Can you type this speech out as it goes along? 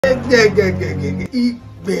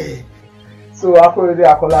So akorede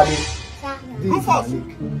akolade. This is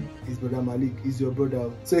Malik. He's Brodamalik. He's your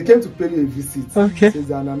brother. So he came to pay you a visit. Okay. So he's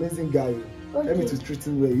an amazing guy. Okay. Let me to treat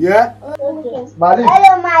him well. Yeah? Okay. Malik.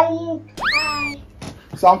 Hello, Malik. Hi.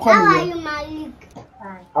 So I'm coming. How are you, Malik?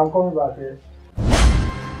 Fine. I'm coming back here.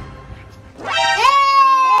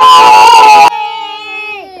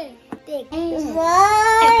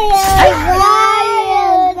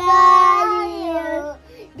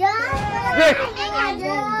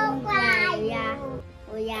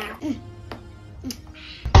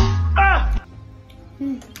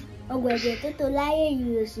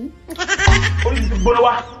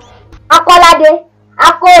 Akolade,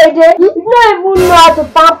 akorede, you don't even know how to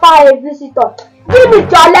pamper a visitor. Give me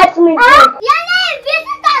your let me drink. You're not a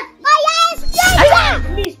visitor, but you're a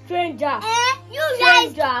stranger. Me stranger. You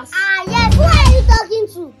Strangers. guys. Yes. Who are you talking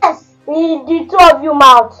to? Yes. The two of you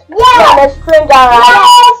mouth. Yes. You're a stranger, right?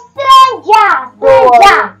 Yes,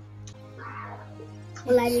 stranger.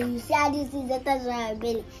 Like you see how this is the touch on my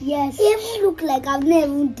belly. Yes. It even look like I've never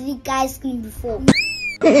even drink ice cream before.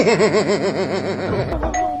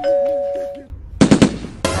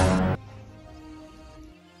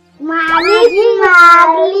 Malik.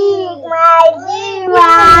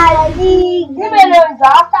 Give me those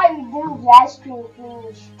after you drink the ice cream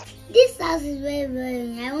finish. This house is very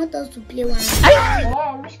boring. I want us to play one.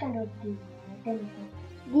 Yeah, which kind of game?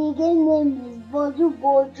 The game name is Bobo.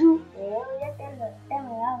 Tell me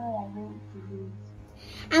how we are going to do it.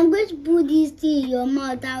 I'm going to put this thing in your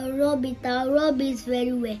mouth. I'll rub it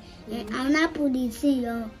very well. And I'll not put it in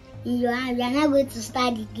your hand. We are not going to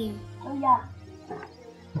start the game. Oh yeah.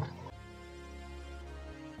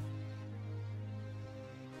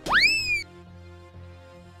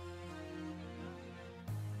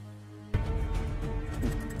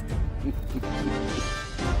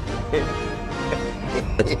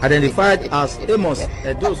 Identified as Amos.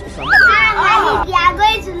 Those Malik, you are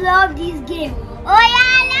going to love this game. Oh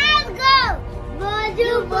yeah, let's go!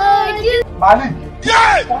 Boju. Malik.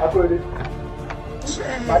 Yeah. Akorede.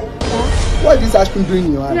 Malik. What is this ice cream doing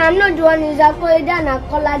in your hand? No, I'm not the one. It's akorede and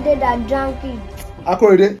akolade that drank it.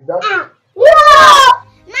 Akorede. No!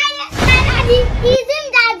 My daddy, it's him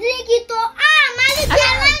that drink it. Malik,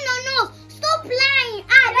 you're lying on us. Stop lying.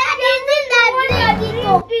 Daddy, it's him that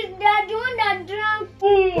drink it. They're the one that drank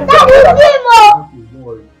it. That is him. Okay, don't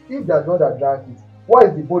worry. If there's one that drank it, what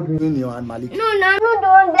is the boat doing in your hand, Malik? No, I'm not the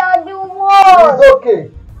one. They're the one. It's okay.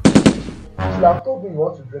 You should have told me you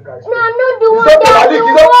want to drink ice cream. No, I'm not the It's one. okay, They're Malik. the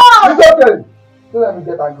It's one. okay. Don't let me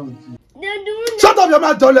get angry with you. They're the one. Shut up your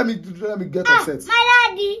mouth. Don't let me get upset. My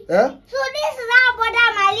daddy. Eh? So this is how brother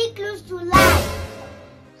Malik used to lie.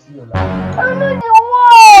 See your life. I'm not the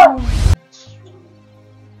one.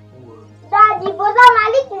 Daddy, brother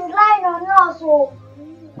Malik is lying on us. So.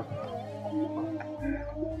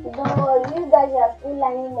 Don't worry, you guys are still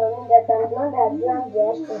lying on me that I'm the one that drank the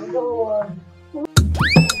ice cream. Don't worry.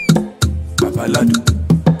 Babaladu,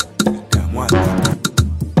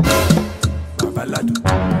 Babaladu.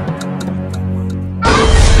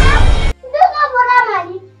 This is brother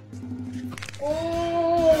Malik.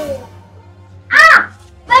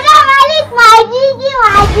 Brother Malik, my gigi.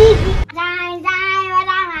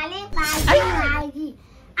 Brother Malik, my gigi.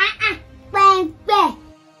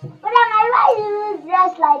 Brother Malik, why do you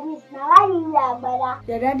dress like this now? Why do you wear brother?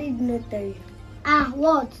 Your daddy did not tell you.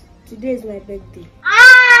 What? Today is my birthday. I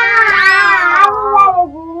don't like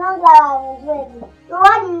it. You know that I was ready. So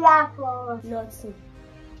what do you have for us? Nothing.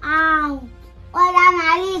 Brother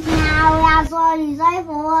Malik, now we are sorry. Sorry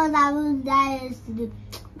for what happened yesterday.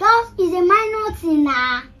 Just is a minor thing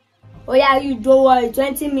now. Oh yeah, you don't worry.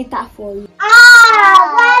 20 meters for you. 20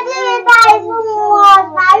 meters is too much.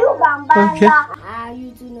 Now you Bambala. Okay. You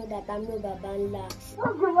do know that I'm no Babala.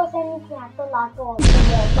 Don't give us anything at all. We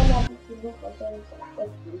are gonna be to look for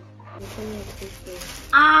something.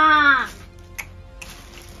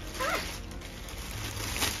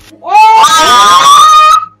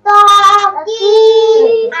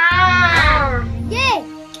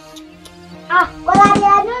 But I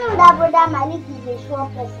don't know that brother Malik is a short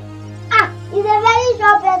person. He's a very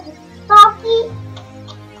short person. Turkey.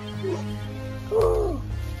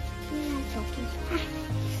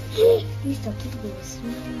 This turkey is very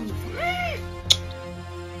sweet.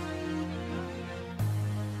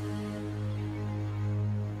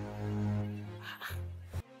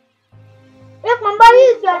 Look, my body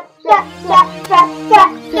is good.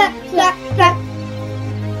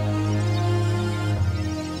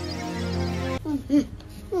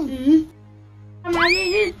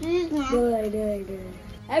 Don't worry.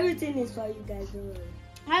 Everything is for you guys, don't worry.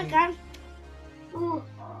 Okay.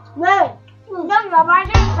 Wait,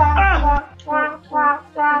 Brodamalik,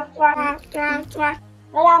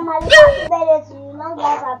 better to you, not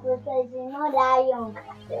like a professor, not that young.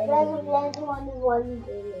 There's plenty money for you.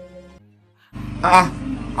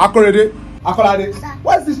 Akorede,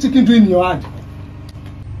 what's this chicken doing in your hand?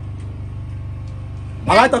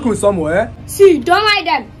 Am I talking with someone, eh? See, don't mind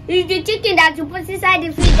them. It's the chicken that you put inside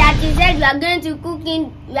the fridge that you said you are going to use to cook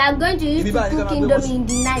indomie in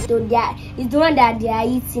the night. So it's the one that they are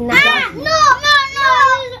eating now. No.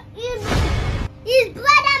 It's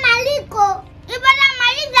Brodamalik. It's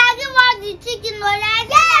Brodamalik that give us the chicken.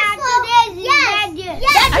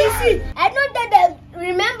 Yes. I know that.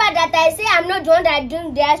 Remember that I say I'm not the one that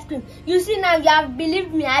drink the ice cream. You see now, you have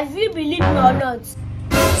believed me. Have you believed me or not?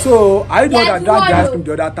 So, I don't that drank the ice cream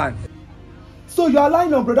the other time. So, you are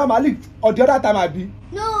lying on Brodamalik or the other time, Abi?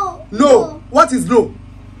 No. What is no?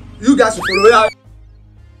 You guys should follow.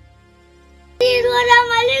 It's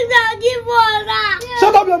Brodamalik that give us that.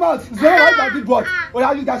 Shut up your mouth. It's very right that did what? Or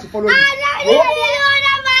how you guys should follow me?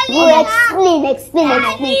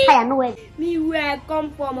 Explain. Me where I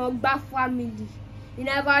come from a bad family. You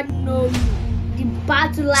never know me. The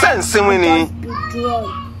battle line just be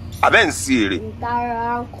drawn. I been serious. Entire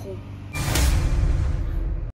uncle.